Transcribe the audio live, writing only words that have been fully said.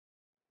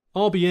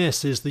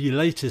RBS is the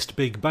latest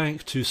big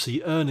bank to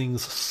see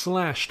earnings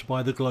slashed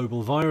by the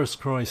global virus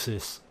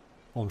crisis.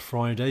 On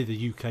Friday,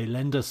 the UK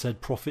lender said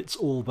profits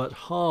all but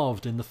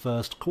halved in the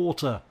first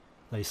quarter.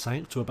 They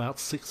sank to about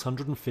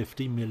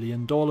 $650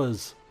 million.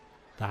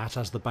 That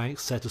as the bank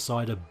set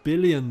aside $1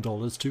 billion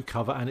to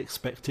cover an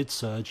expected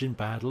surge in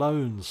bad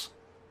loans.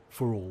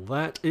 For all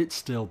that, it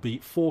still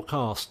beat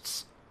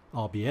forecasts.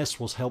 RBS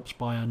was helped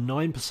by a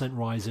 9%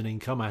 rise in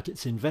income at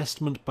its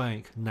investment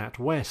bank,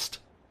 NatWest.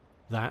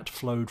 That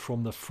flowed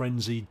from the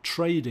frenzied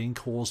trading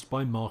caused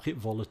by market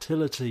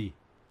volatility.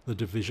 The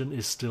division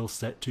is still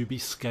set to be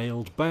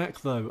scaled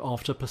back though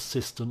after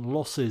persistent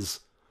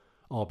losses.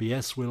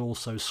 RBS will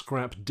also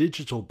scrap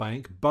digital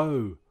bank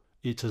Bo.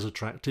 It has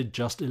attracted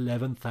just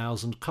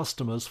 11,000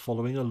 customers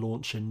following a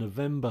launch in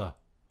November.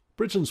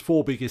 Britain's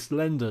four biggest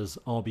lenders,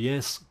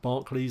 RBS,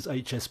 Barclays,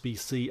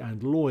 HSBC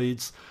and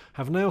Lloyds,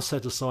 have now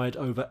set aside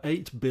over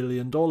 $8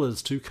 billion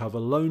to cover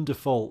loan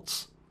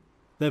defaults.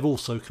 They've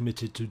also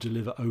committed to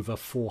deliver over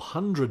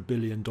 $400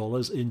 billion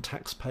in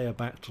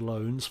taxpayer-backed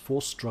loans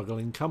for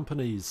struggling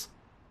companies.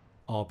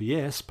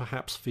 RBS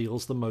perhaps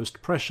feels the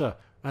most pressure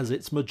as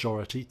it's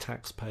majority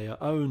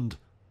taxpayer-owned.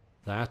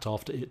 That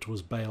after it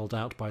was bailed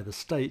out by the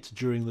state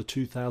during the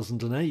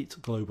 2008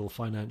 global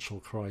financial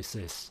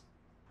crisis.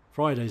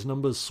 Friday's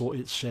numbers saw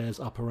its shares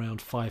up around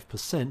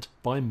 5%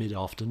 by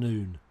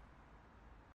mid-afternoon.